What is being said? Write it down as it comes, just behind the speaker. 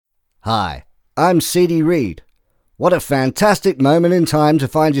Hi, I'm Seedy Reed. What a fantastic moment in time to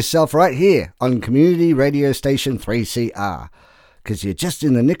find yourself right here on community radio station 3CR, because you're just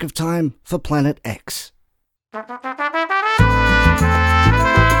in the nick of time for Planet X.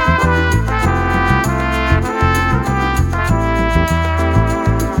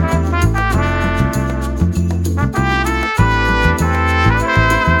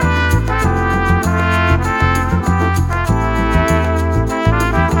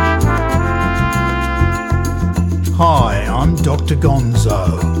 Hi, I'm Dr.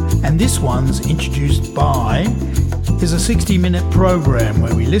 Gonzo, and this one's Introduced By is a 60-minute program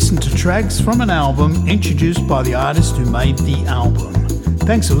where we listen to tracks from an album introduced by the artist who made the album.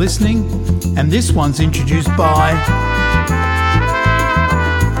 Thanks for listening, and this one's introduced by...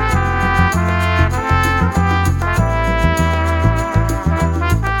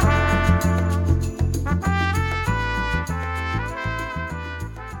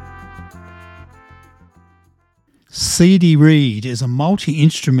 Seedy Reed is a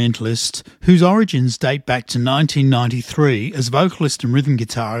multi-instrumentalist whose origins date back to 1993 as vocalist and rhythm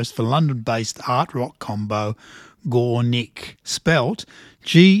guitarist for London-based art rock combo Gornick, spelt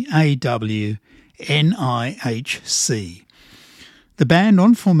Gawnihc. The band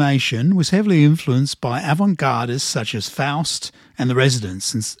on formation was heavily influenced by avant-gardists such as Faust and The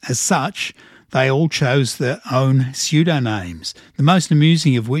Residents, and as such, they all chose their own pseudonyms, the most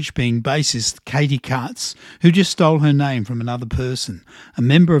amusing of which being bassist Katie Cutts, who just stole her name from another person, a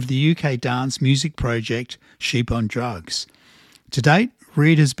member of the UK dance music project Sheep on Drugs. To date,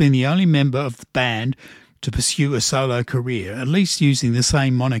 Reed has been the only member of the band to pursue a solo career, at least using the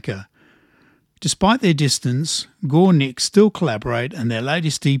same moniker. Despite their distance, Gornick still collaborate, and their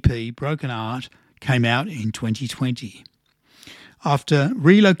latest EP, Broken Art, came out in 2020. After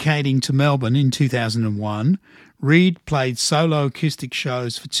relocating to Melbourne in 2001, Reed played solo acoustic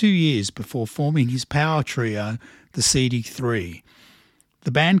shows for 2 years before forming his power trio, the Seedy Three.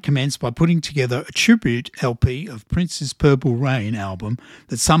 The band commenced by putting together a tribute LP of Prince's Purple Rain album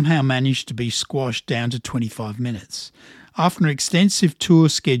that somehow managed to be squashed down to 25 minutes. After an extensive tour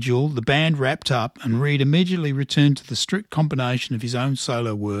schedule, the band wrapped up and Reed immediately returned to the strict combination of his own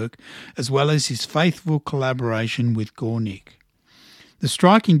solo work as well as his faithful collaboration with Gornick. The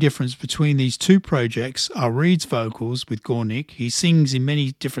striking difference between these two projects are Reed's vocals with Gornick. He sings in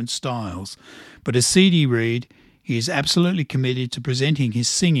many different styles, but as Seedy Reed, he is absolutely committed to presenting his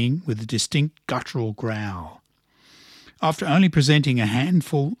singing with a distinct guttural growl. After only presenting a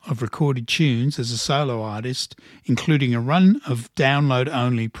handful of recorded tunes as a solo artist, including a run of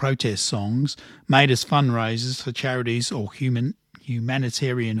download-only protest songs made as fundraisers for charities or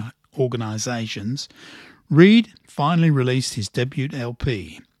humanitarian organisations, Reed finally released his debut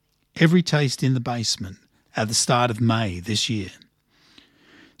LP, Every Taste in the Basement, at the start of May this year.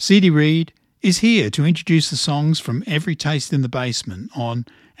 Seedy Reed is here to introduce the songs from Every Taste in the Basement on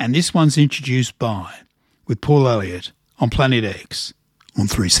And This One's Introduced By, with Paul Elliott on Planet X on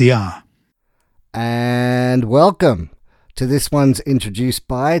 3CR. And welcome to This One's Introduced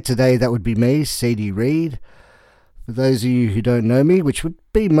By. Today that would be me, Seedy Reed. For those of you who don't know me, which would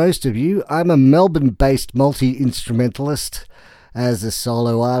be most of you, I'm a Melbourne-based multi-instrumentalist. As a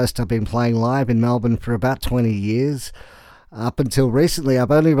solo artist, I've been playing live in Melbourne for about 20 years. Up until recently,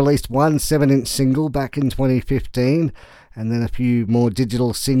 I've only released one 7-inch single back in 2015, and then a few more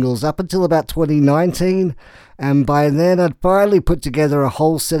digital singles up until about 2019. And by then, I'd finally put together a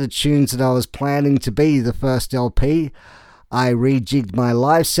whole set of tunes that I was planning to be the first LP. I rejigged my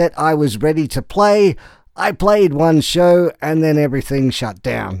live set. I was ready to play. I played one show and then everything shut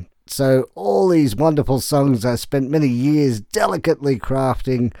down. So all these wonderful songs I spent many years delicately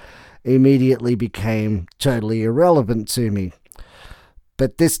crafting immediately became totally irrelevant to me.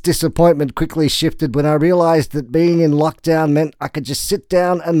 But this disappointment quickly shifted when I realised that being in lockdown meant I could just sit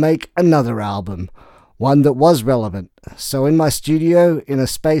down and make another album, one that was relevant. So in my studio, in a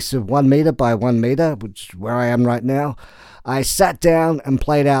space of 1 metre by 1 metre, which is where I am right now, I sat down and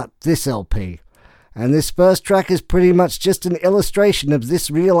played out this LP. And this first track is pretty much just an illustration of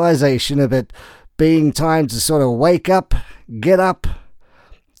this realization of it being time to sort of wake up, get up.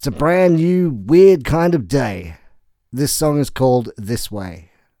 It's a brand new, weird kind of day. This song is called This Way.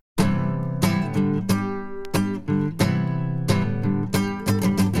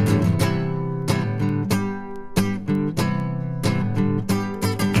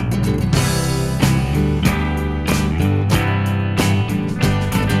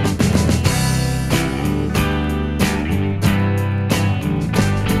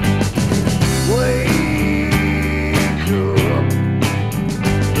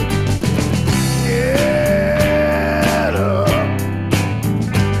 Get up.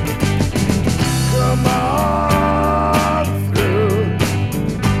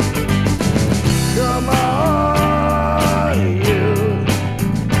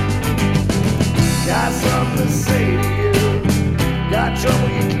 got trouble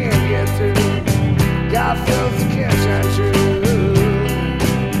you can't get through. God feels you can't shine through.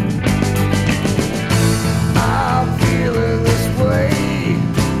 I'm feeling this way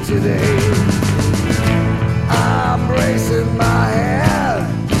today. I'm bracing my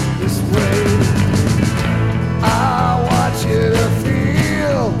hand this way. I want you to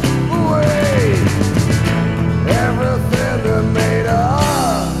feel the way everything that made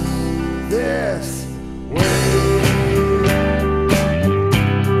us this way.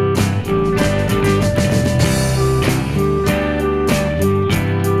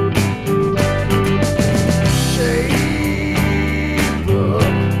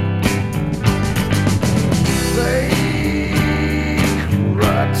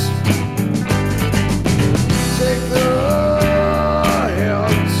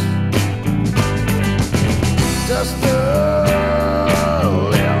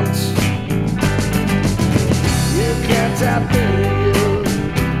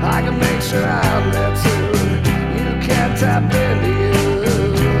 Tap into you.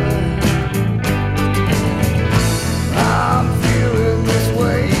 I'm feeling this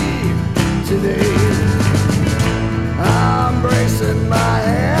way today. I'm bracing my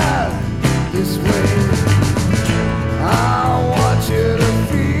hand this way. I want you to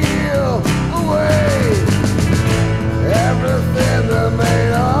feel the way everything that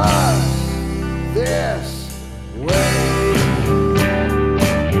made us this way.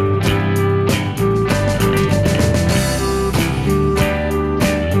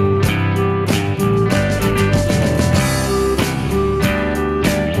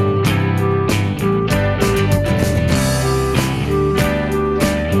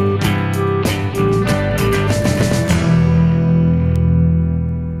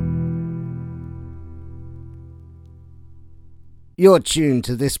 You're tuned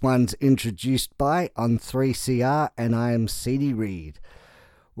to This One's Introduced By on 3CR, and I am Seedy Reed.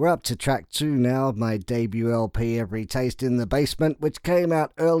 We're up to track 2 now of my debut LP, Every Taste in the Basement, which came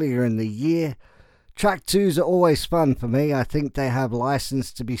out earlier in the year. Track 2s are always fun for me. I think they have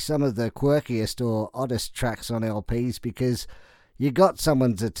license to be some of the quirkiest or oddest tracks on LPs because you got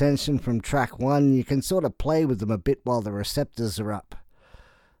someone's attention from track 1, you can sort of play with them a bit while the receptors are up.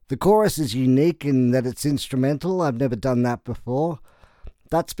 The chorus is unique in that it's instrumental. I've never done that before.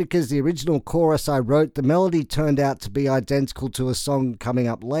 That's because the original chorus I wrote, the melody turned out to be identical to a song coming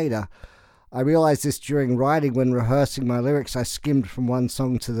up later. I realised this during writing. When rehearsing my lyrics, I skimmed from one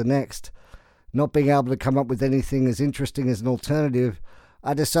song to the next. Not being able to come up with anything as interesting as an alternative,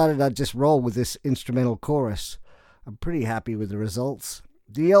 I decided I'd just roll with this instrumental chorus. I'm pretty happy with the results.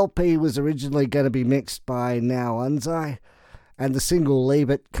 The LP was originally going to be mixed by Now Unzai, and the single Leave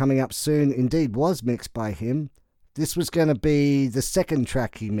It, coming up soon, indeed was mixed by him. This was going to be the second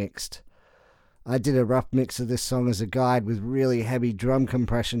track he mixed. I did a rough mix of this song as a guide with really heavy drum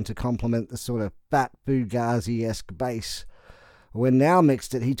compression to complement the sort of fat Fugazi-esque bass. When Now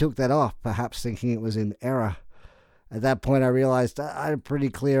mixed it, he took that off, perhaps thinking it was in error. At that point I realised I had a pretty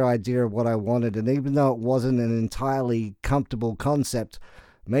clear idea of what I wanted, and even though it wasn't an entirely comfortable concept,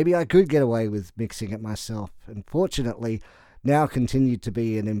 maybe I could get away with mixing it myself. And fortunately, Now continued to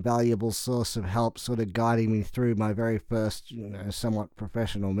be an invaluable source of help, sort of guiding me through my very first, somewhat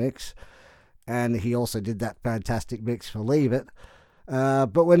professional mix. And he also did that fantastic mix for Leave It.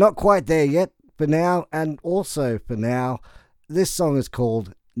 But we're not quite there yet. For now, and also for now, this song is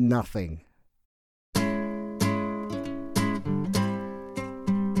called Nothing.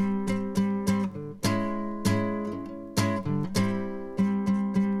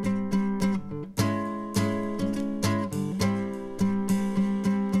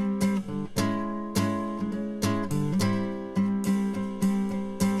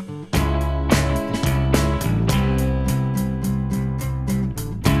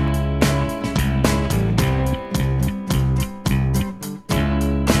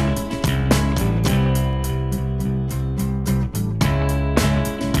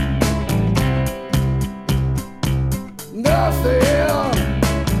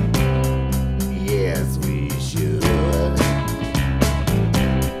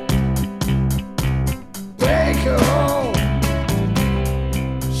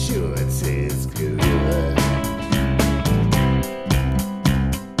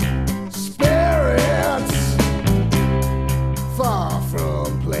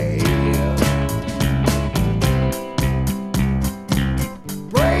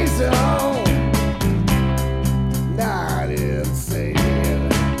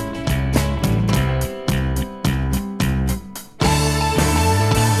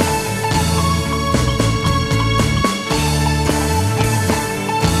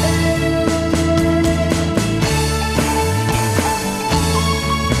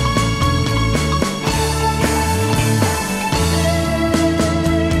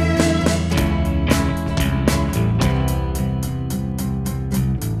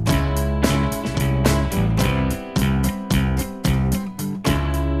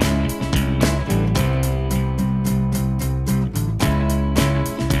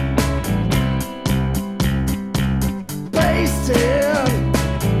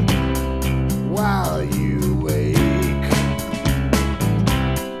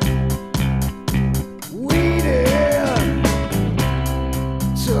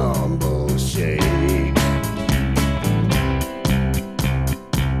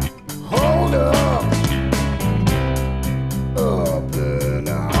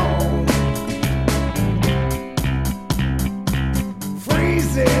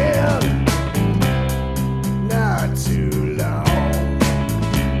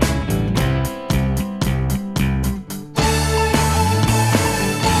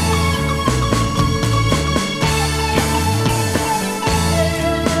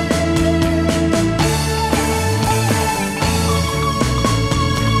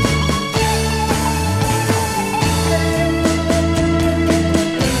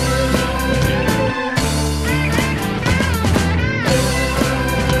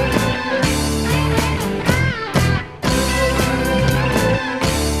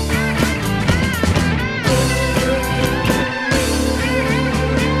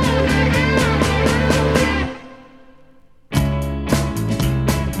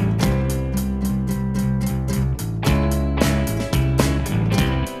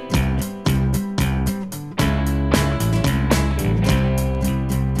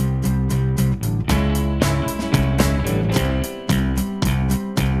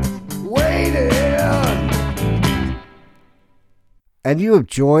 and you have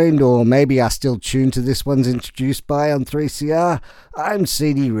joined or maybe are still tuned to This One's Introduced By on 3CR, I'm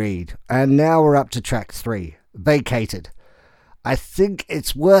Seedy Reed, and now we're up to track 3, Vacated. I think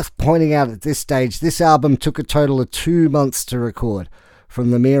it's worth pointing out at this stage, this album took a total of 2 months to record,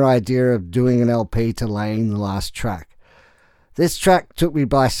 from the mere idea of doing an LP to laying the last track. This track took me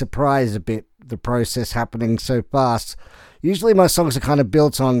by surprise a bit, the process happening so fast. Usually my songs are kind of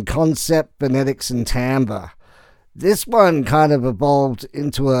built on concept, phonetics and timbre. This one kind of evolved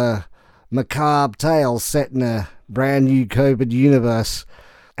into a macabre tale set in a brand new COVID universe.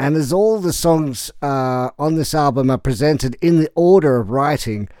 And as all the songs on this album are presented in the order of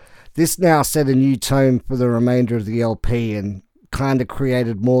writing, this now set a new tone for the remainder of the LP and kind of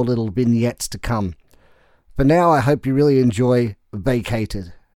created more little vignettes to come. For now, I hope you really enjoy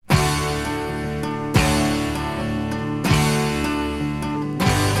Vacated.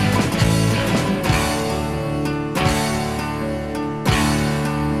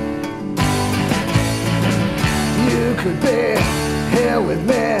 Could be here with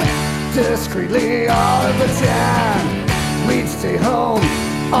me discreetly all of the time. We'd stay home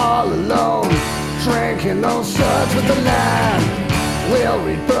all alone, drinking those shots with the line. We'll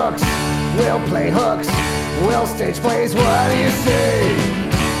read books, we'll play hooks, we'll stage plays. What do you say?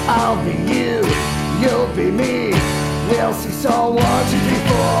 I'll be you, you'll be me. We'll see Saw 1, 2, 3,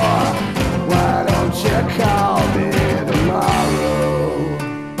 4. Why don't you call me tomorrow?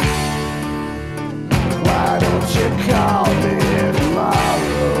 Why don't you call me tomorrow?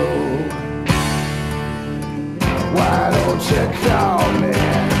 Why don't you call me?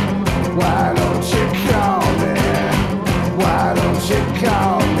 Why don't you call me? Why don't you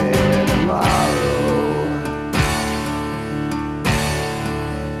call me tomorrow?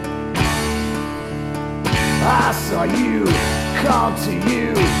 I saw you, called to you,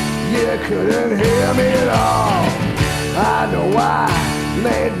 you couldn't hear me at all. I know why,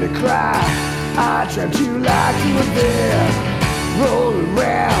 made me cry. I dreamt you like you were there. Roll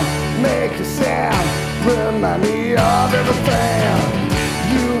around, make a sound, remind me of everything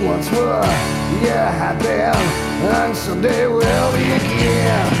you once were, you have been, and someday will be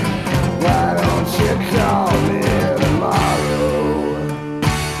again. Why don't you call me tomorrow?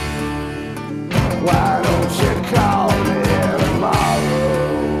 Why don't you call me tomorrow?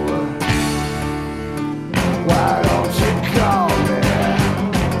 Why don't you call me?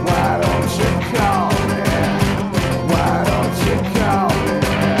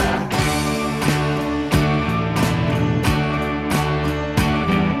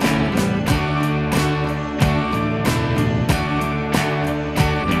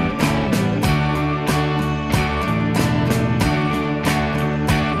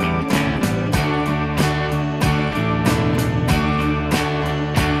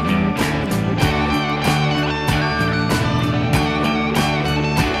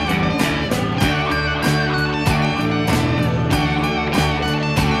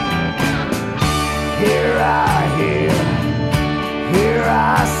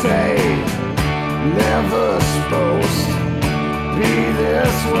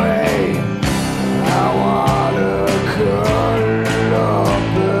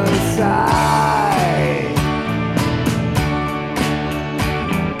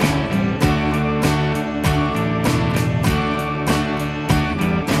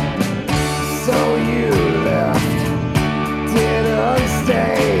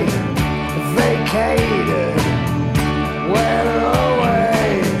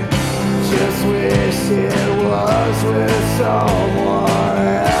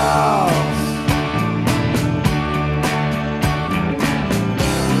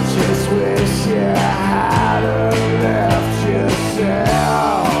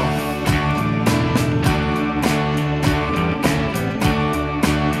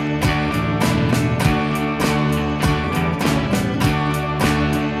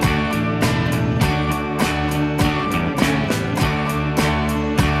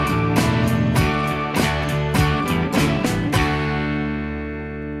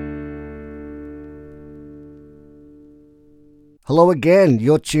 Hello again,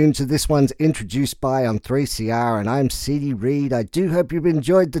 you're tuned to This One's Introduced By on 3CR, and I'm Seedy Reed. I do hope you've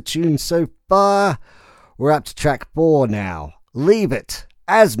enjoyed the tune so far. We're up to track 4 now, Leave It.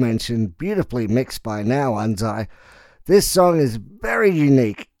 As mentioned, beautifully mixed by Now Unzai. This song is very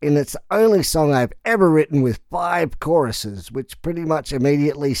unique, and it's the only song I've ever written with 5 choruses, which pretty much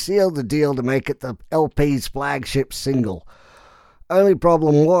immediately sealed the deal to make it the LP's flagship single. Only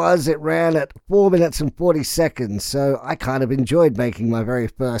problem was it ran at 4 minutes and 40 seconds, so I kind of enjoyed making my very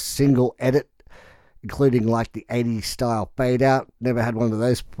first single edit, including like the 80s style fade out. Never had one of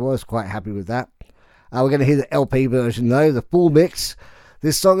those before, I was quite happy with that. We're going to hear the LP version though, the full mix.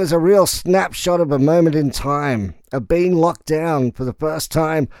 This song is a real snapshot of a moment in time, of being locked down for the first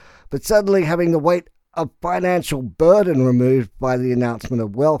time, but suddenly having the weight of financial burden removed by the announcement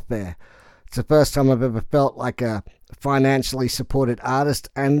of welfare. It's the first time I've ever felt like a financially supported artist,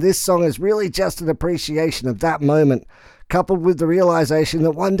 and this song is really just an appreciation of that moment, coupled with the realization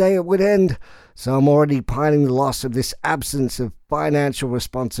that one day it would end, so I'm already pining the loss of this absence of financial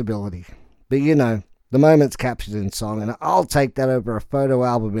responsibility. But you know, the moment's captured in song, and I'll take that over a photo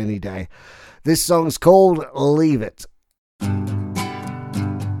album any day. This song's called Leave It.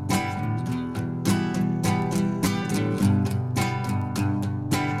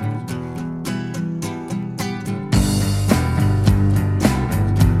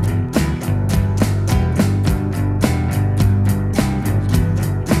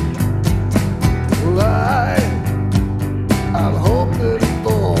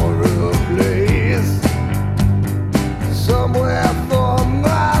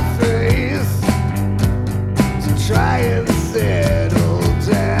 Try and say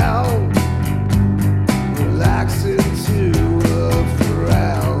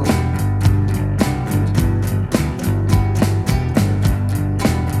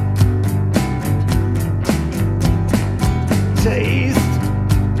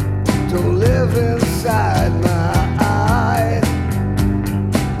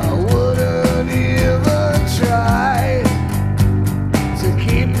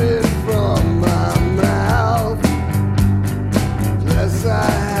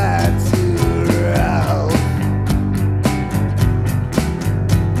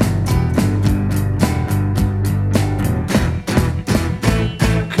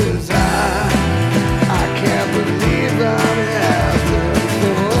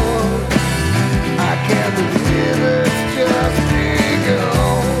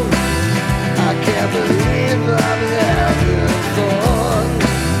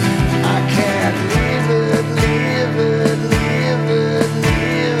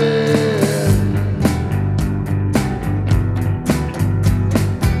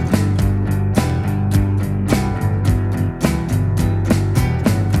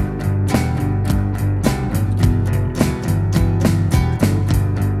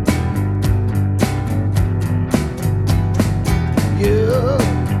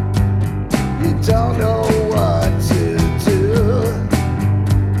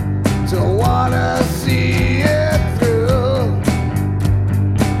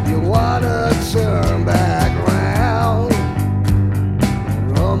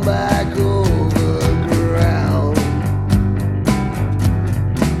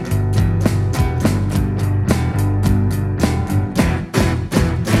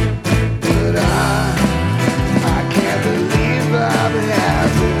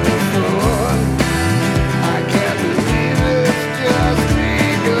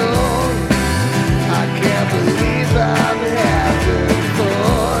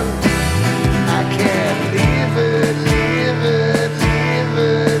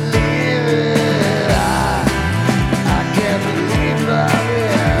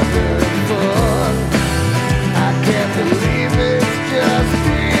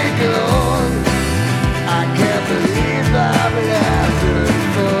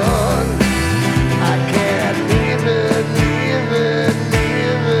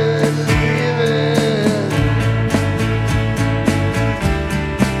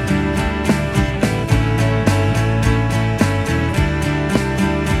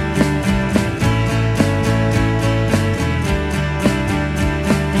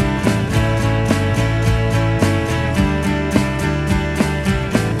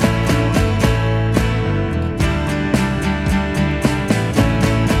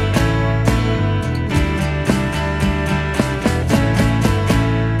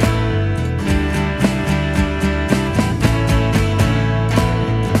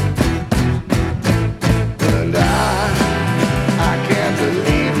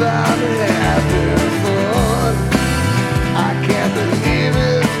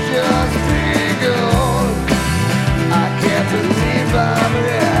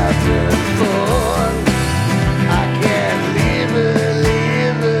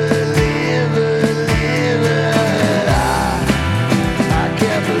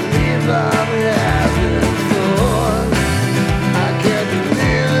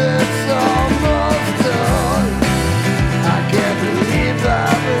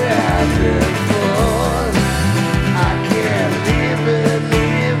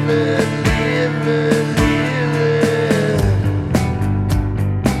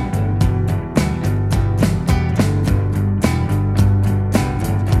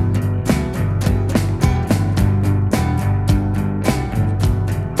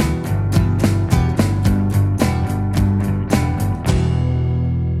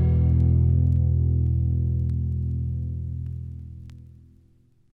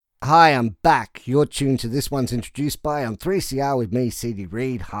hi, I'm back. You're tuned to This One's Introduced By on 3CR with me, Seedy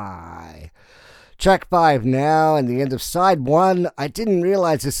Reed. Hi. Track 5 now, and the end of side 1. I didn't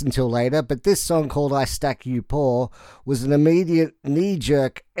realise this until later, but this song called I Stack You Poor was an immediate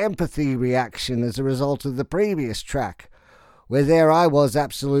knee-jerk empathy reaction as a result of the previous track, where there I was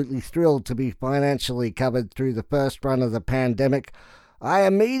absolutely thrilled to be financially covered through the first run of the pandemic. I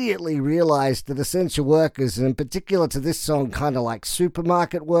immediately realised that essential workers, and in particular to this song, kind of like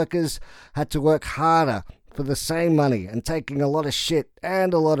supermarket workers, had to work harder for the same money and taking a lot of shit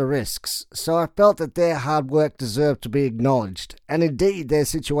and a lot of risks. So I felt that their hard work deserved to be acknowledged, and indeed their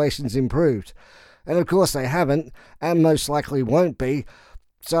situations improved. And of course they haven't, and most likely won't be.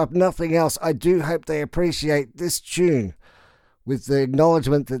 So if nothing else, I do hope they appreciate this tune, with the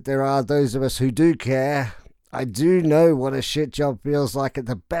acknowledgement that there are those of us who do care. I do know what a shit job feels like at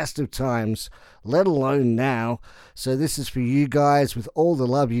the best of times, let alone now. So this is for you guys with all the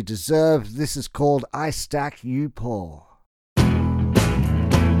love you deserve. This is called I Stack You Poor.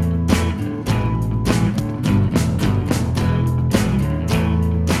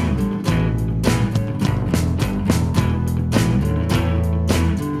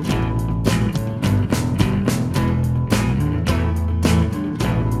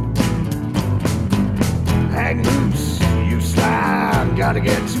 Gotta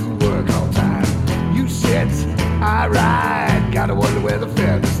get to work on time. You sit, I ride. Gotta wonder where the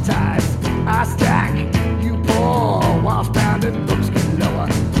feather's tied. I stack, you pour, whilst pounding books get lower.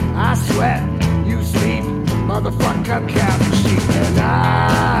 I sweat, you sleep, motherfucker, I'm counting sheep. And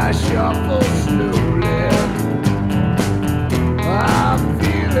I shuffle slowly. I'm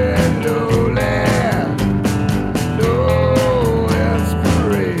feeling lonely. No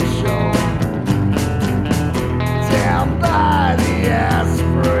inspiration. Down by the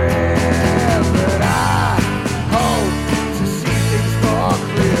aspirin, but I hope to see things more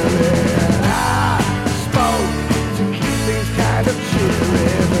clearly. And I spoke to keep things kind of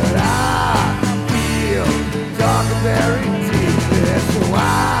cheery, but I feel dark and very deeply. So I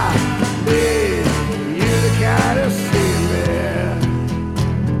need you to kind of see me.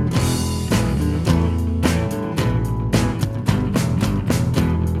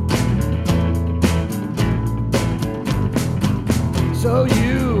 So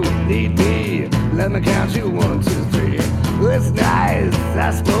you need me, let me count you 1, 2, 3. It's nice,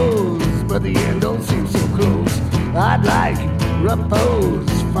 I suppose, but the end don't seem so close. I'd like repose,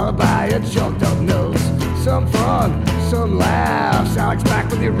 followed by a choked up nose. Some fun, some laughs, Alex back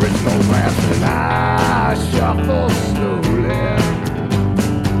with the original laughs. And I shuffle slowly.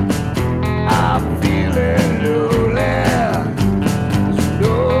 I'm feeling lonely.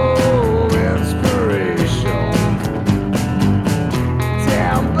 No inspiration.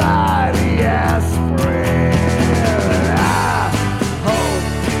 Down by the aspirin. I hope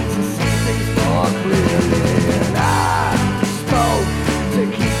to see things more clearly. And I spoke to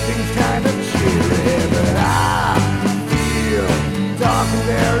keep things kind of cheery, but I feel dark and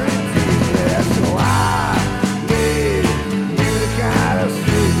very deeply. So I need you to kind of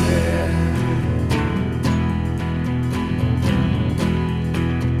see me.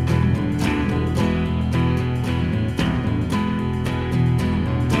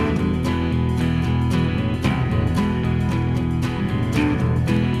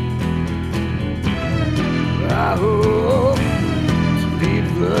 I hope to leave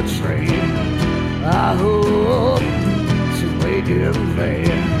the train. I hope to wait in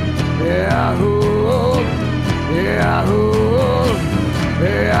vain. Yeah, I hope. Yeah, I hope.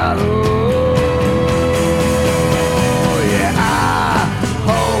 Yeah, I hope. Yeah, I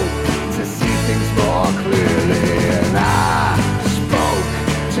hope to see things more clearly. And I spoke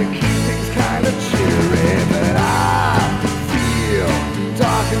to keep things kind of cheery, but I feel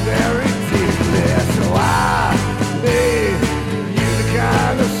dark and very deeply. So I need you to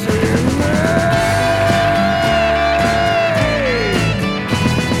kind of see me.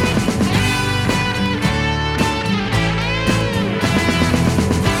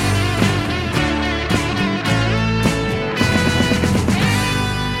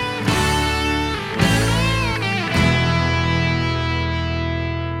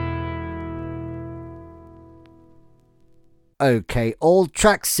 Okay, old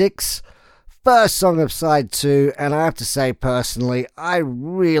track 6, first song of side 2, and I have to say personally, I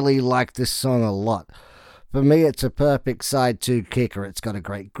really like this song a lot. For me, it's a perfect side 2 kicker. It's got a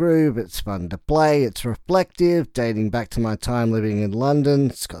great groove, it's fun to play, it's reflective, dating back to my time living in London,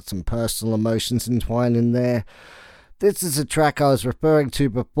 it's got some personal emotions entwined in there. This is a track I was referring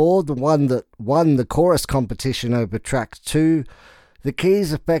to before, the one that won the chorus competition over track 2. The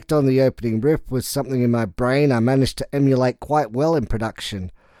keys effect on the opening riff was something in my brain I managed to emulate quite well in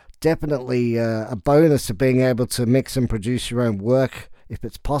production. definitely a bonus of being able to mix and produce your own work if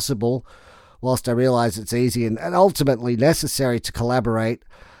it's possible, whilst I realise it's easy and ultimately necessary to collaborate.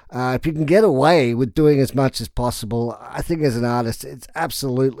 If you can get away with doing as much as possible, I think as an artist, it's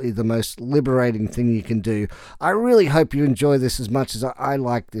absolutely the most liberating thing you can do. I really hope you enjoy this as much as I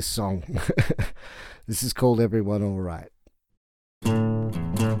like this song. This is called Everyone All Right.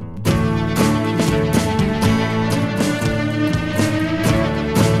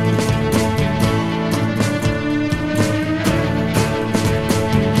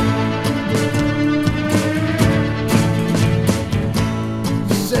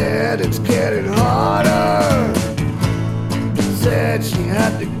 Said it's getting harder. Said she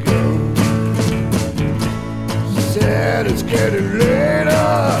had to go. Said it's getting later.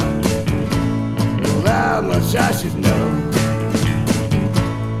 Well, how much I should know.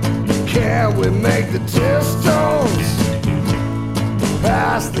 Can we make the distance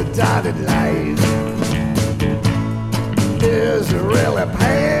past the dotted line? Is it really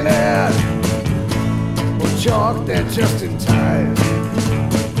painted or chalked there just in time?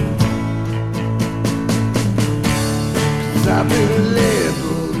 I've been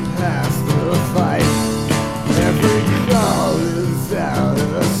labeled past the fight. Every call is out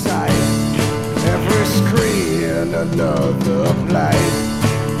of sight. Every screen another plight.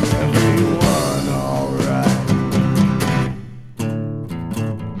 Everyone alright.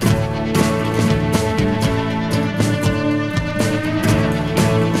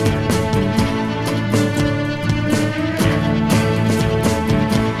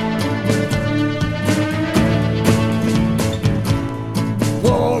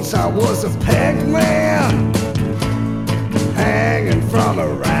 I was a peg man hanging from a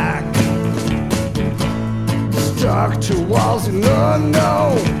rack, stuck to walls in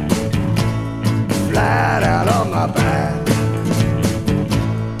unknown, flat out on my back.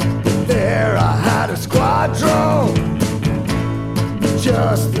 There I had a squadron,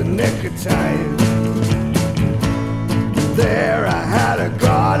 just the nick of time. There I had a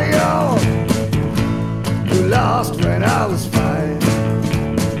guardian who lost when I was 5.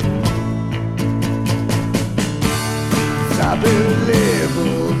 I've been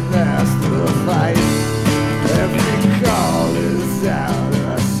labeled past the fight. Every call is out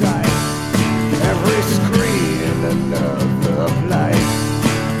of sight. Every screen another plight.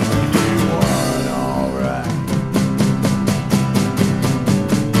 Everyone alright.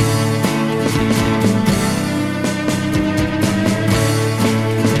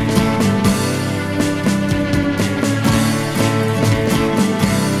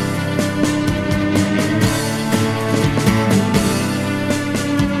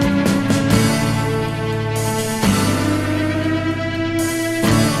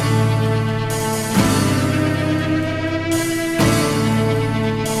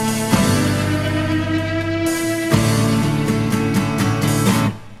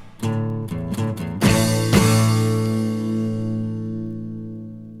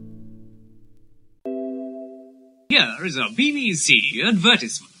 Here is a BBC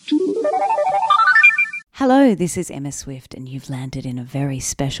advertisement. Hello, this is Emma Swift, and you've landed in a very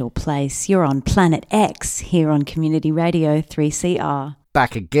special place. You're on Planet X here on Community Radio 3CR.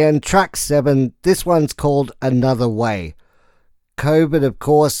 Back again, track 7. This one's called Another Way. COVID, of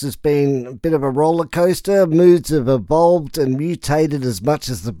course, has been a bit of a roller coaster. Moods have evolved and mutated as much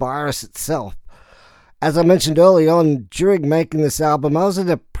as the virus itself. As I mentioned early on, during making this album, I was in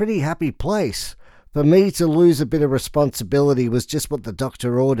a pretty happy place. For me to lose a bit of responsibility was just what the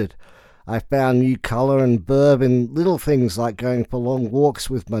doctor ordered. I found new colour and verve in little things like going for long walks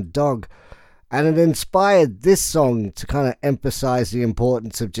with my dog, and it inspired this song to kind of emphasise the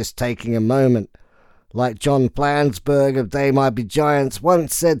importance of just taking a moment. Like John Flansburgh of They Might Be Giants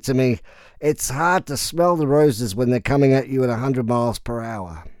once said to me, it's hard to smell the roses when they're coming at you at 100 miles per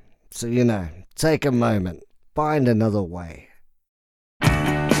hour. So, take a moment, find another way.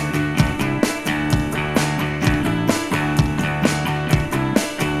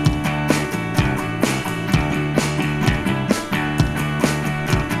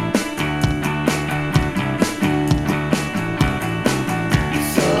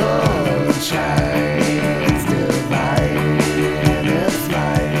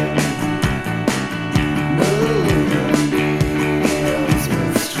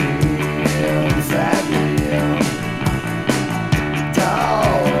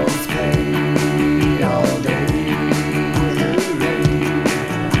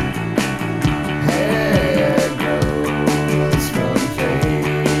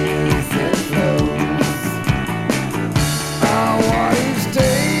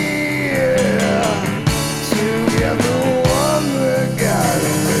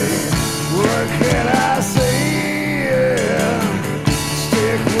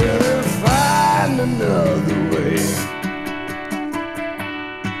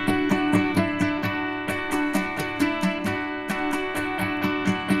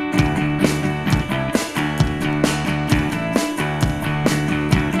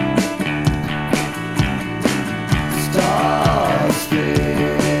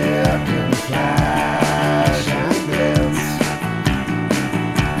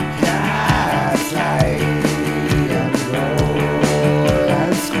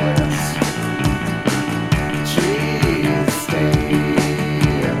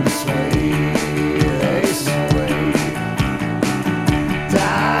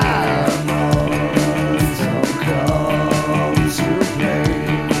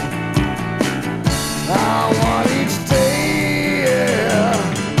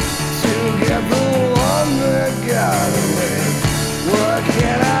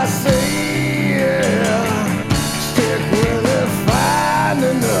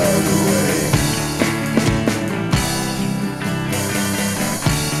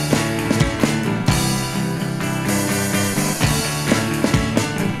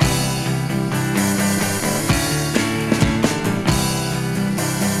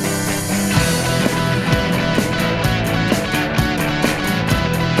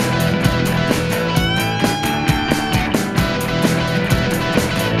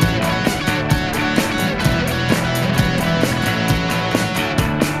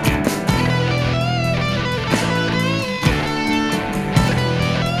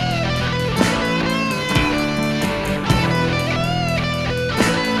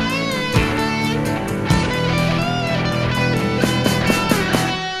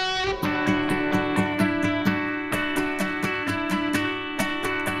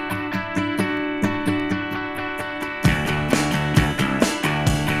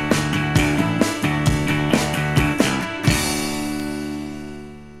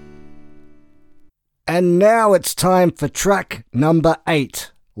 And now it's time for track number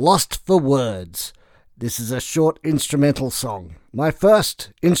 8, Lost for Words. This is a short instrumental song. My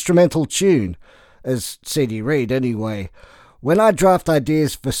first instrumental tune, as Seedy Reed anyway. When I draft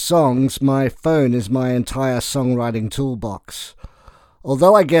ideas for songs, my phone is my entire songwriting toolbox.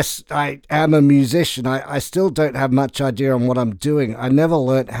 Although I guess I am a musician, I still don't have much idea on what I'm doing. I never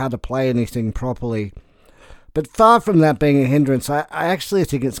learnt how to play anything properly. But far from that being a hindrance, I actually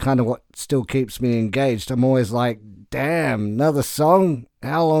think it's kind of what still keeps me engaged. I'm always like, damn, another song?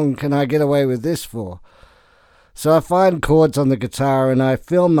 How long can I get away with this for? So I find chords on the guitar and I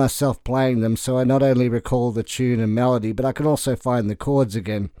film myself playing them so I not only recall the tune and melody, but I can also find the chords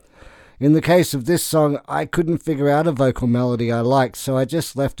again. In the case of this song, I couldn't figure out a vocal melody I liked, so I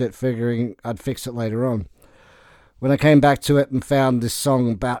just left it figuring I'd fix it later on. When I came back to it and found this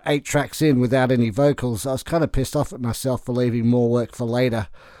song about 8 tracks in without any vocals, I was kind of pissed off at myself for leaving more work for later,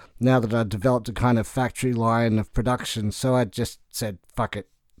 now that I'd developed a kind of factory line of production, so I just said, fuck it.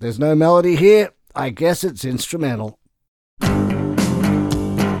 There's no melody here, I guess it's instrumental.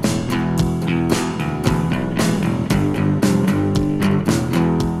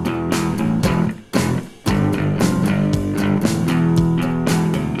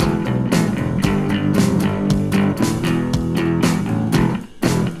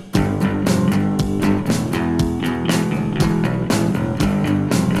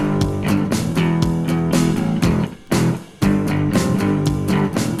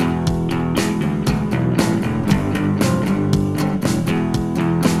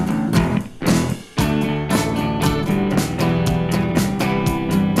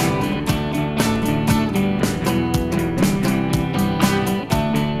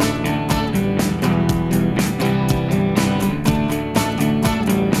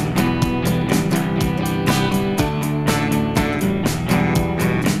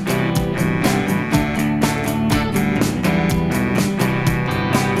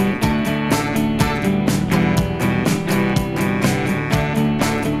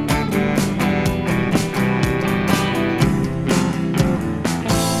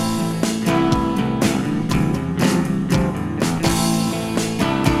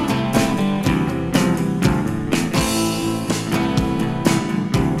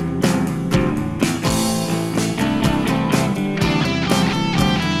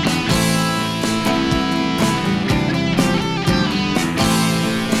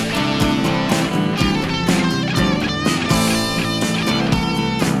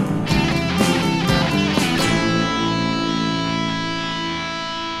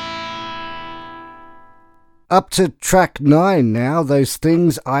 Up to track 9 now, Those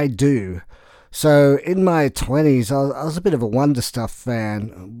Things I Do. So in my 20s, I was a bit of a Wonder Stuff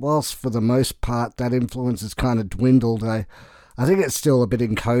fan. Whilst for the most part that influence has kind of dwindled, I think it's still a bit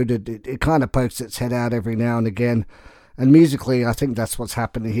encoded. It kind of pokes its head out every now and again. And musically, I think that's what's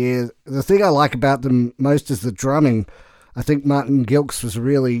happened here. The thing I like about them most is the drumming. I think Martin Gilks was a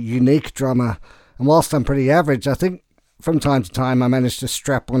really unique drummer. And whilst I'm pretty average, I think from time to time I managed to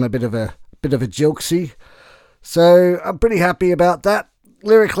strap on a bit of a Gilksy. So I'm pretty happy about that.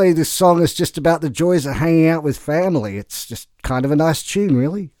 Lyrically, this song is just about the joys of hanging out with family. It's just kind of a nice tune,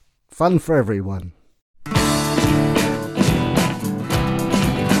 really. Fun for everyone.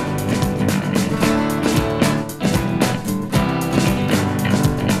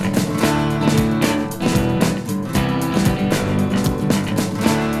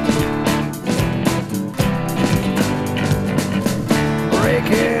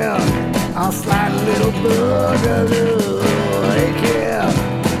 Break in, I'll slide a little boogaloo. Break in,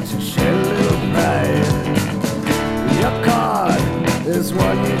 to shed a little pride. Your card is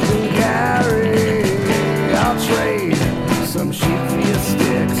one you can carry. I'll trade some sheep for your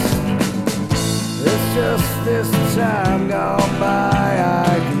sticks. It's just this time gone by.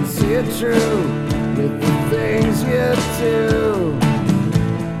 I can see it true with the things you do.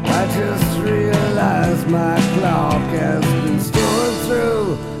 I just realized my clock has been stolen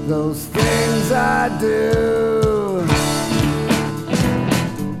through those things I do.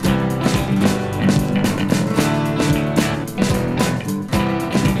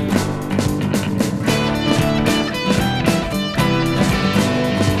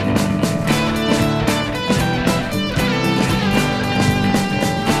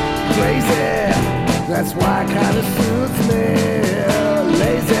 That's why it kinda suits me.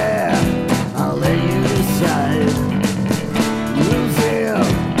 Lazy, I'll let you decide. Losing,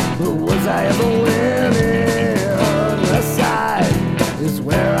 but was I ever winning? Aside is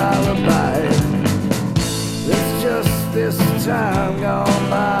where I'll abide. It's just this time gone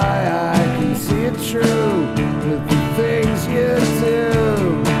by. I can see it true with the things you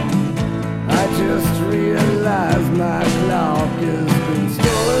do. I just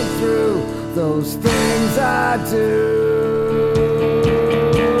those things I do.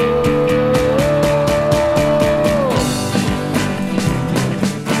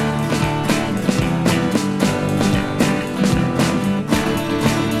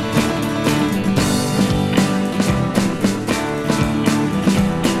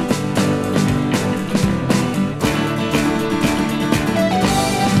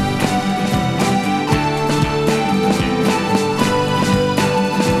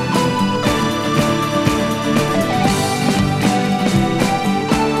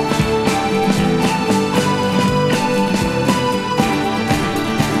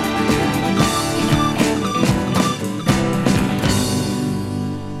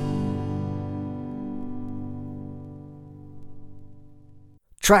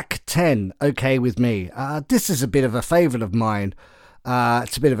 Track 10, Okay With Me. This is a bit of a favourite of mine.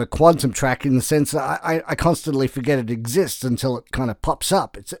 It's a bit of a quantum track in the sense that I constantly forget it exists until it kind of pops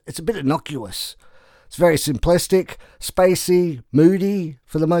up. It's a bit innocuous. It's very simplistic, spacey, moody,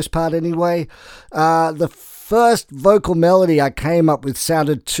 for the most part anyway. The first vocal melody I came up with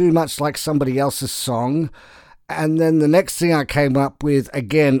sounded too much like somebody else's song. And then the next thing I came up with,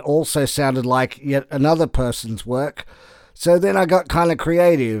 again, also sounded like yet another person's work. So then I got kind of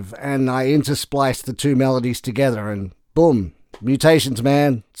creative and I interspliced the two melodies together and boom, mutations,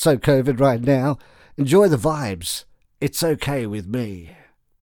 man. So COVID right now. Enjoy the vibes. It's okay with me.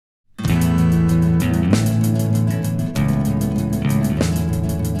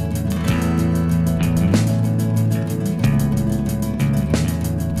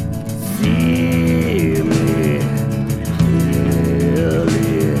 See me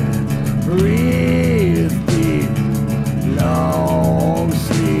clearly, breathe deep. Long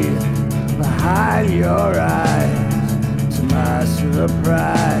sleep behind your eyes. To my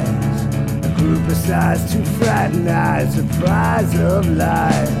surprise, a group of size to fraternize, a prize of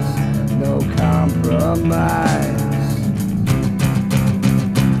lies, no compromise.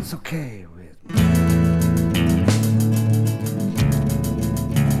 It's okay with me.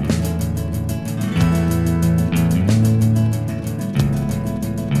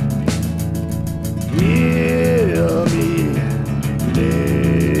 Heal me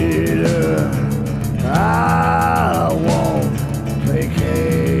later. I won't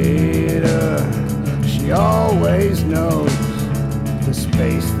placate her. She always knows the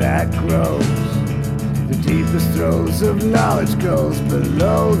space that grows. The deepest throes of knowledge goes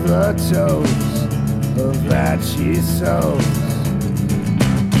below the toes of that she sows.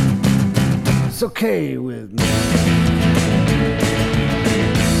 It's okay with me.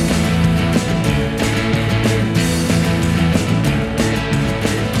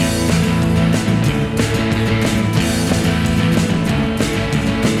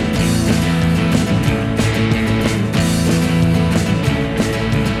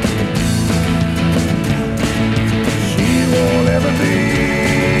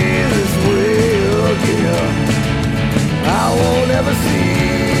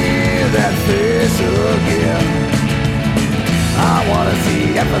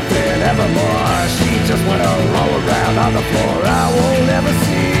 Everything evermore. She just wanna roll around on the floor. I won't ever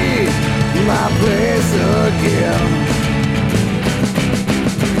see my place again.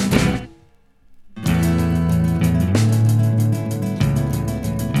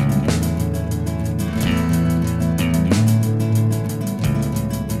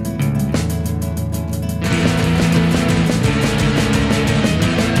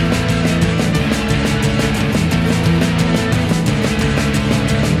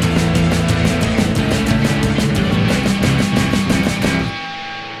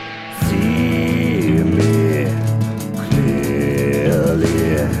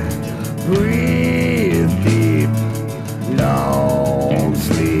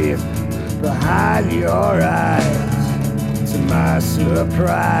 Your eyes, to my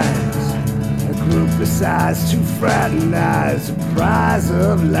surprise, a group of size to fraternize, a prize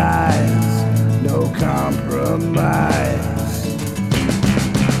of lies, no compromise.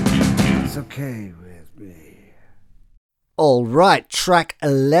 It's okay with me. All right, track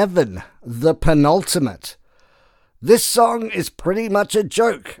 11, The Penultimate. This song is pretty much a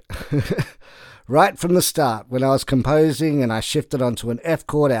joke. Right from the start, when I was composing and I shifted onto an F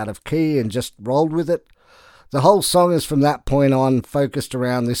chord out of key and just rolled with it, the whole song is from that point on focused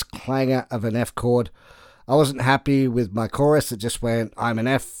around this clangor of an F chord. I wasn't happy with my chorus. It just went, I'm an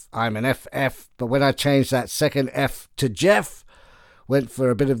F, F. But when I changed that second F to Jeff, went for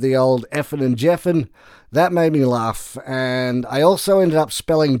a bit of the old Effin' and Jeffin', that made me laugh. And I also ended up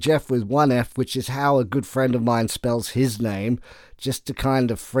spelling Jeff with one F, which is how a good friend of mine spells his name, just to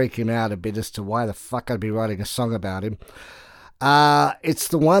kind of freak him out a bit as to why the fuck I'd be writing a song about him. It's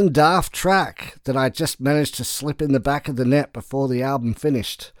the one daft track that I just managed to slip in the back of the net before the album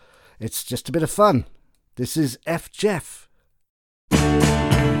finished. It's just a bit of fun. This is F. Jeff.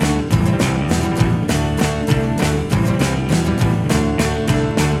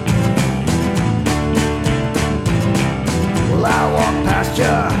 Well, I walk past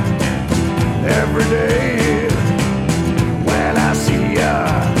ya every day. When I see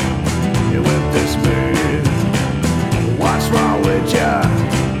ya, you with this mood. What's wrong with ya?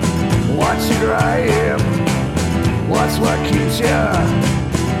 What's your gripe? What's what keeps ya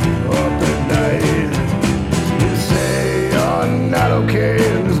up at night? You say you're not okay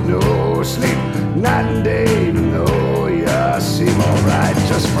and there's no sleep night and day, even though you seem alright.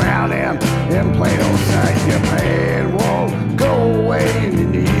 Just frowning in plain old sight. Your pain won't go away and you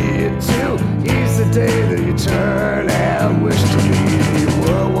need to ease the day that you turn and wish to leave. You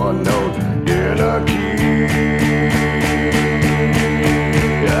were one note in a key.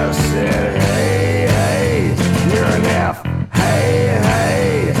 I said, hey, hey, you're an F. Hey,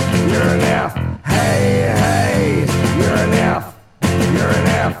 hey, you're an F. Hey, hey, you're an F. You're an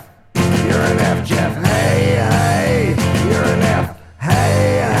F. You're an F, Jeff. Hey, hey, you're an F.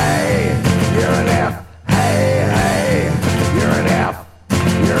 Hey, hey, you're an F. Hey, hey, you're an F.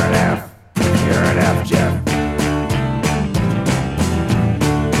 You're an F. You're an F, Jeff.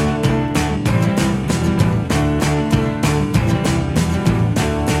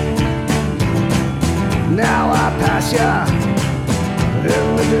 Now I pass ya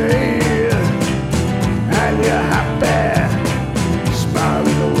in the day, and you're happy,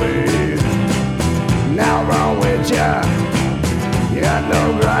 smiling away. Now wrong with ya, you got no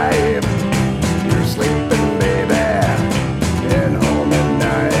gripe. You're sleeping, baby, and home at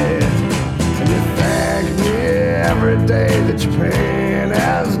night. And you thank me every day that your pain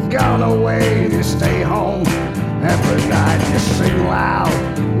has gone away. And you stay home every night. You sing loud,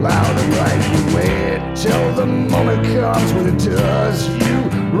 loud and right. You wait till the moment comes when it does. You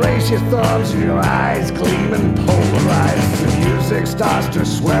raise your thumbs and your eyes gleam and polarize. The music starts to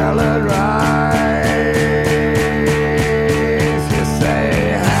swell and rise. You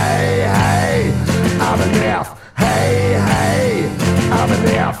say, hey, hey, I'm an F. Hey, hey, I'm an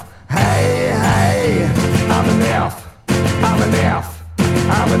F. Hey, hey, I'm an F. I'm an F.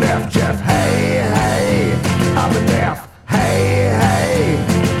 I'm an F, Jeff. Hey, hey, I'm an F. Hey, hey,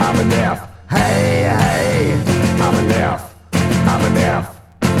 I'm an F. Hey, hey, I'm an F. I'm an F.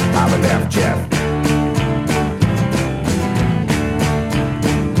 I'm an F, Jeff.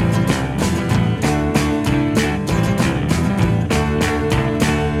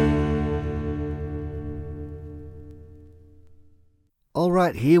 All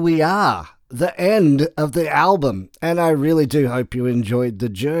right, here we are, the end of the album, and I really do hope you enjoyed the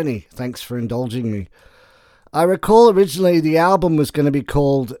journey. Thanks for indulging me. I recall originally the album was going to be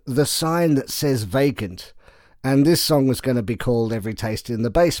called The Sign That Says Vacant, and this song was going to be called Every Taste in the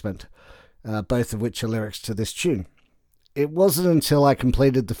Basement, both of which are lyrics to this tune. It wasn't until I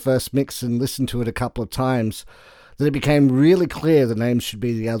completed the first mix and listened to it a couple of times that it became really clear the names should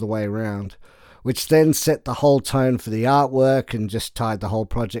be the other way around, which then set the whole tone for the artwork and just tied the whole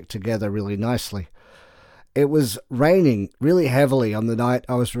project together really nicely. It was raining really heavily on the night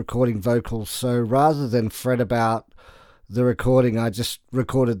I was recording vocals, so rather than fret about the recording, I just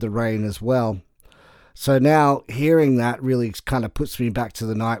recorded the rain as well. So now hearing that really kind of puts me back to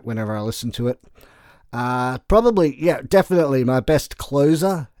the night whenever I listen to it. Definitely my best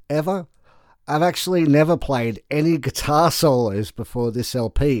closer ever. I've actually never played any guitar solos before this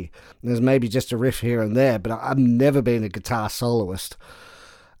LP. There's maybe just a riff here and there, but I've never been a guitar soloist.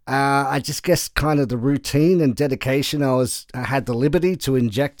 I just guess kind of the routine and dedication I had the liberty to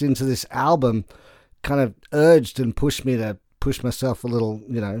inject into this album kind of urged and pushed me to push myself a little,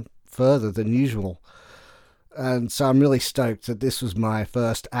 further than usual. And so I'm really stoked that this was my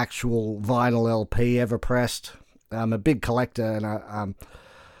first actual vinyl LP ever pressed. I'm a big collector, and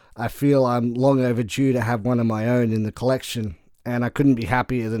I feel I'm long overdue to have one of my own in the collection, and I couldn't be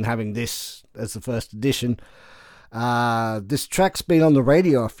happier than having this as the first edition. This track's been on the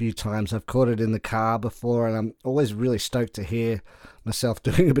radio a few times. I've caught it in the car before, and I'm always really stoked to hear myself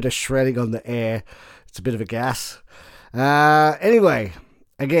doing a bit of shredding on the air. It's a bit of a gas. Anyway,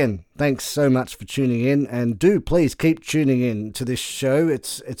 again, thanks so much for tuning in, and do please keep tuning in to this show.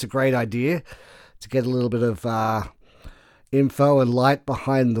 It's a great idea to get a little bit of info and light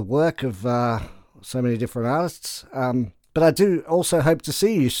behind the work of so many different artists. But I do also hope to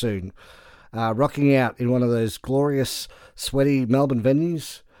see you soon, rocking out in one of those glorious, sweaty Melbourne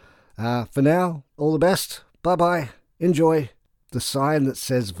venues. For now, all the best. Bye-bye. Enjoy The Sign That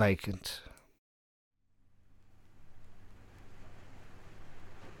Says Vacant.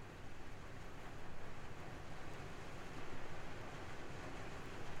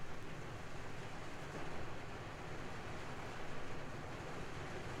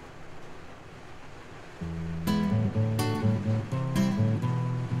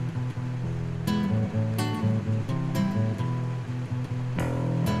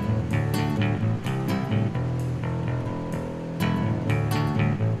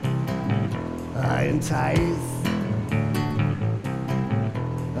 entice,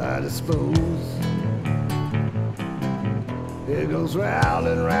 I dispose. It goes round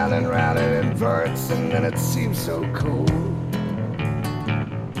and round and round, it inverts, and then it seems so cold.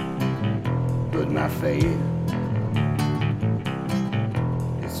 But my fate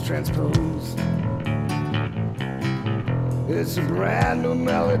is transposed. It's a brand new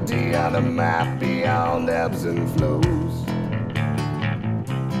melody on a map beyond ebbs and flows.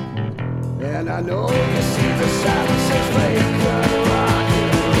 And I know you see the silences fake on rock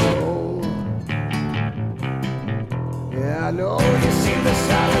and roll. Yeah, I know you see the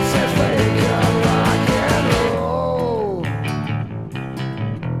silences fake on rock and roll.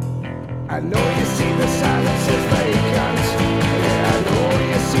 I know you see the silences fake on. Yeah, I know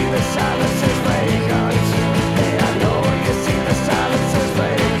you see the silences fake on. Yeah, I know you see the silences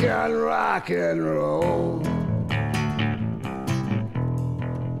fake on rock and roll.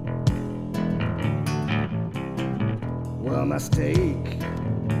 Well, my stake,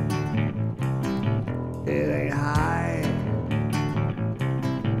 it ain't high.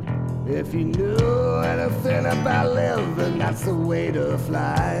 If you knew anything about living, that's the way to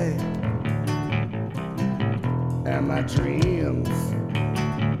fly. And my dreams,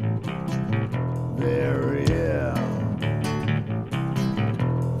 they're real.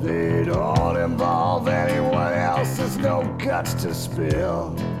 They don't involve anyone else, there's no guts to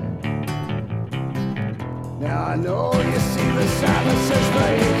spill. Now I know you see the silences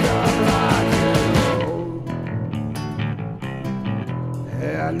fake on rock and roll.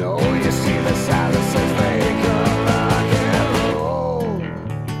 Yeah, I know you see the silences fake on rock and roll.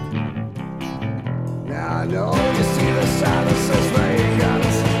 Now I know you see the silences fake on.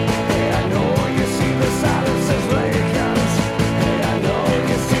 Yeah, I know you see the silences fake on. Yeah, I know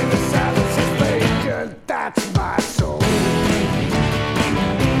you see the silences fake on. That's my soul.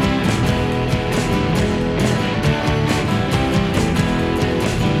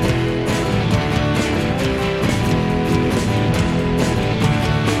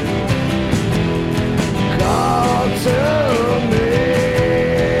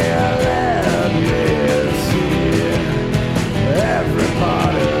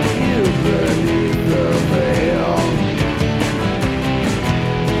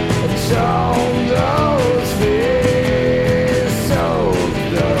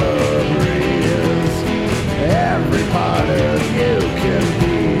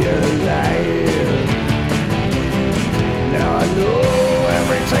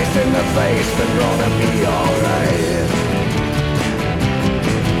 Face, but gonna be alright.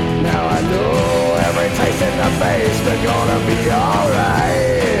 Now I know every taste in the face, but gonna be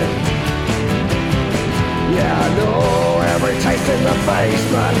alright. Yeah, I know every taste in the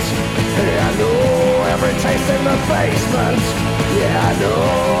basement. Yeah, I know every taste in the basement. Yeah, I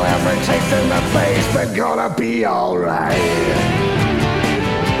know every taste in the basement, gonna be alright.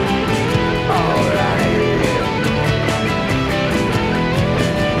 Alright.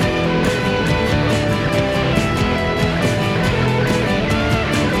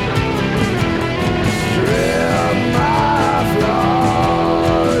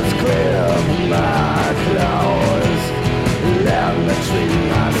 Treat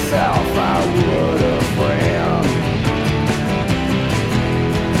myself, I would a friend.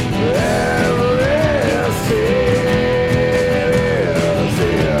 Every sin is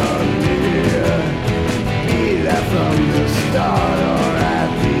in me, either from the start or at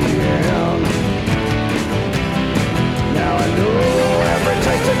the end. Now I know every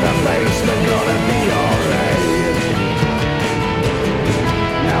taste in the basement gonna be alright.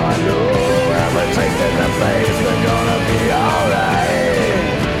 Now I know every taste in the basement gonna be alright.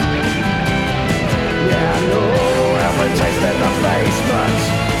 Yeah, I know every taste in the basement.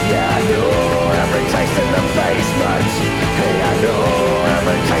 Yeah, I know every taste in the basement. Hey, I know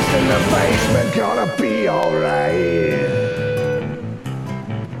every taste in the basement gonna be alright.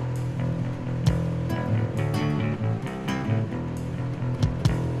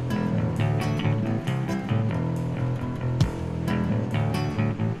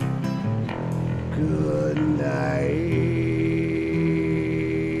 Good night.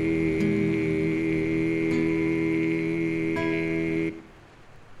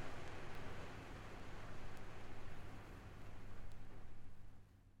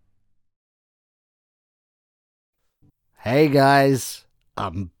 Hey guys,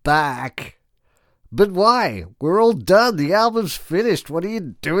 I'm back. But why? We're all done. The album's finished. What are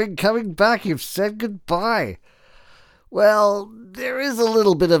you doing coming back? You've said goodbye. Well, there is a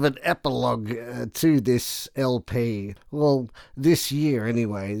little bit of an epilogue to this LP. Well, this year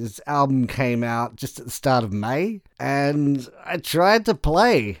anyway. This album came out just at the start of May, and I tried to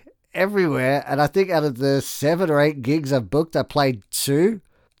play everywhere. And I think out of the 7 or 8 gigs I've booked, I played 2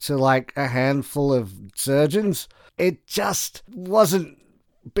 to like a handful of surgeons. It just wasn't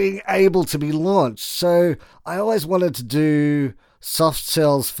being able to be launched. So I always wanted to do Soft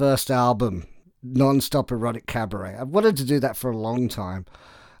Cell's first album, Non-Stop Erotic Cabaret. I've wanted to do that for a long time.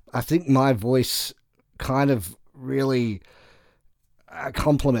 I think my voice kind of really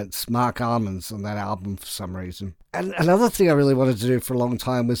compliments Mark Arman's on that album for some reason. And another thing I really wanted to do for a long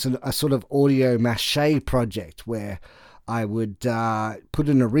time was a sort of audio mache project where I would put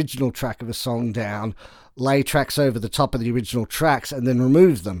an original track of a song down, lay tracks over the top of the original tracks, and then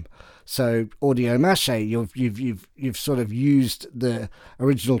remove them. So audio mache, you've sort of used the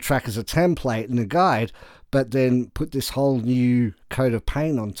original track as a template and a guide, but then put this whole new coat of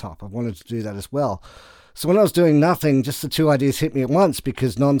paint on top. I wanted to do that as well. So when I was doing nothing, just the 2 ideas hit me at once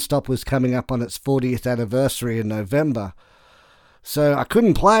because Non-Stop was coming up on its 40th anniversary in November. So I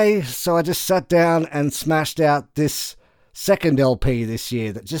couldn't play, so I just sat down and smashed out this second LP this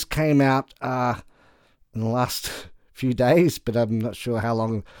year that just came out in the last few days, but I'm not sure how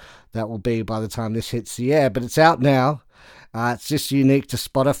long that will be by the time this hits the air. But it's out now. It's just unique to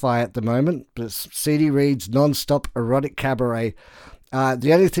Spotify at the moment, but it's Seedy Reed's Non-Stop Erotic Cabaret.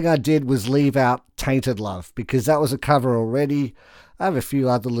 The only thing I did was leave out Tainted Love, because that was a cover already. I have a few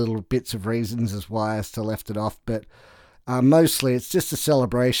other little bits of reasons as why I still left it off, but mostly it's just a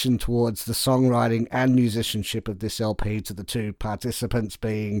celebration towards the songwriting and musicianship of this LP to the 2 participants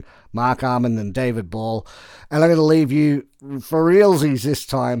being Mark Arman and David Ball. And I'm going to leave you for realsies this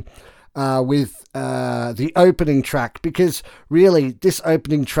time with the opening track, because really this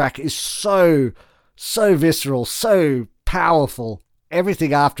opening track is so visceral, so powerful.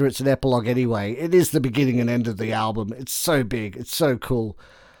 Everything after it's an epilogue anyway. It is the beginning and end of the album. It's so big. It's so cool.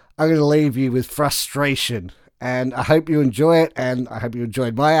 I'm going to leave you with Frustration. And I hope you enjoy it. And I hope you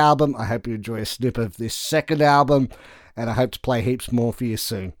enjoyed my album. I hope you enjoy a snip of this second album. And I hope to play heaps more for you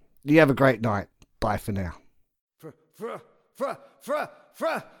soon. You have a great night. Bye for now.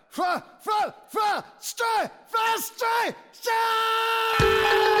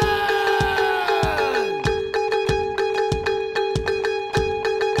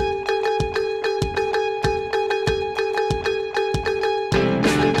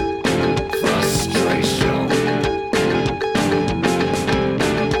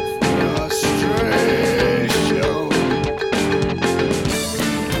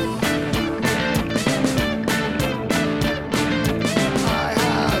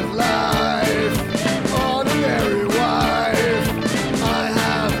 Ordinary wife, I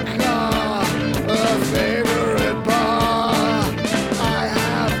have come.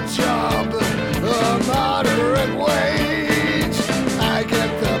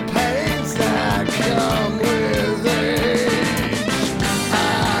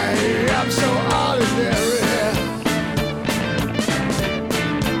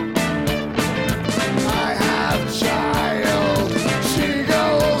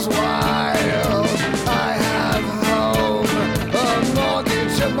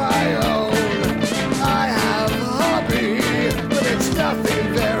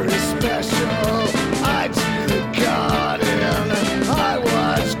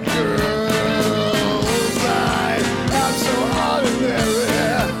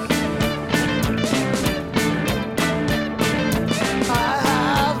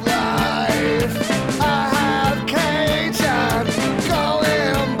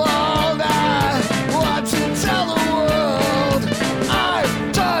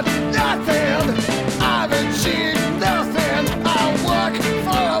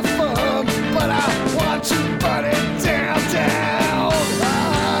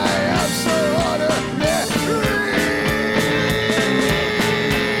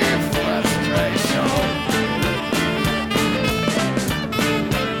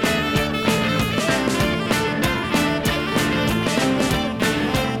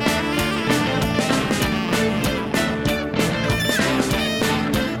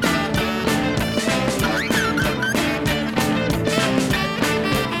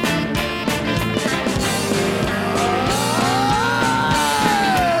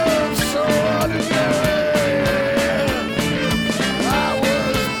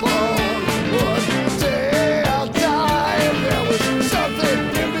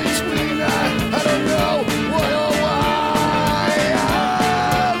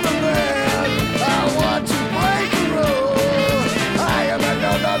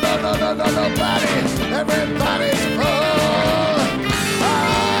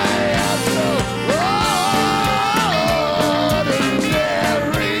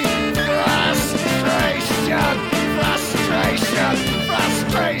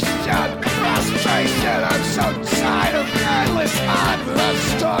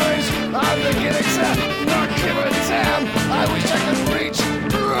 I'm beginning to not give a damn. I wish I could reach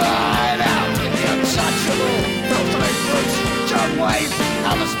right out in the untouchable, filtering roots. John Wayne,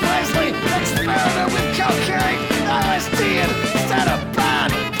 Elvis Presley, experiment with cocaine, LSD instead of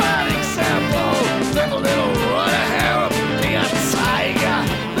bad example. Live a little run of hair, be a tiger,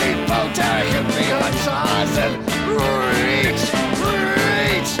 be Bo Derek and be a Tarzan. Reach,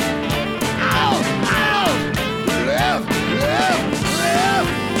 out, live,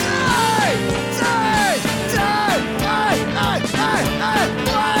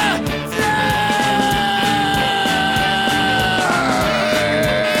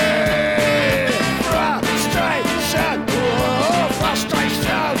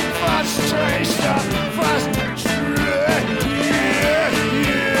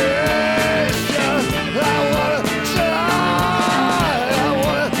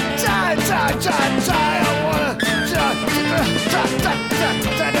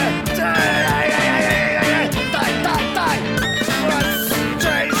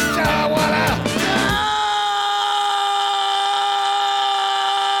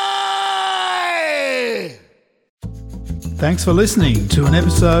 Thanks for listening to an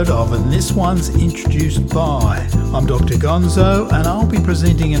episode of And This One's Introduced By. I'm Dr. Gonzo, and I'll be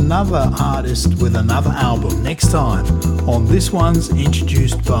presenting another artist with another album next time on This One's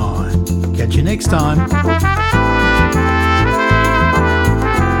Introduced By. Catch you next time.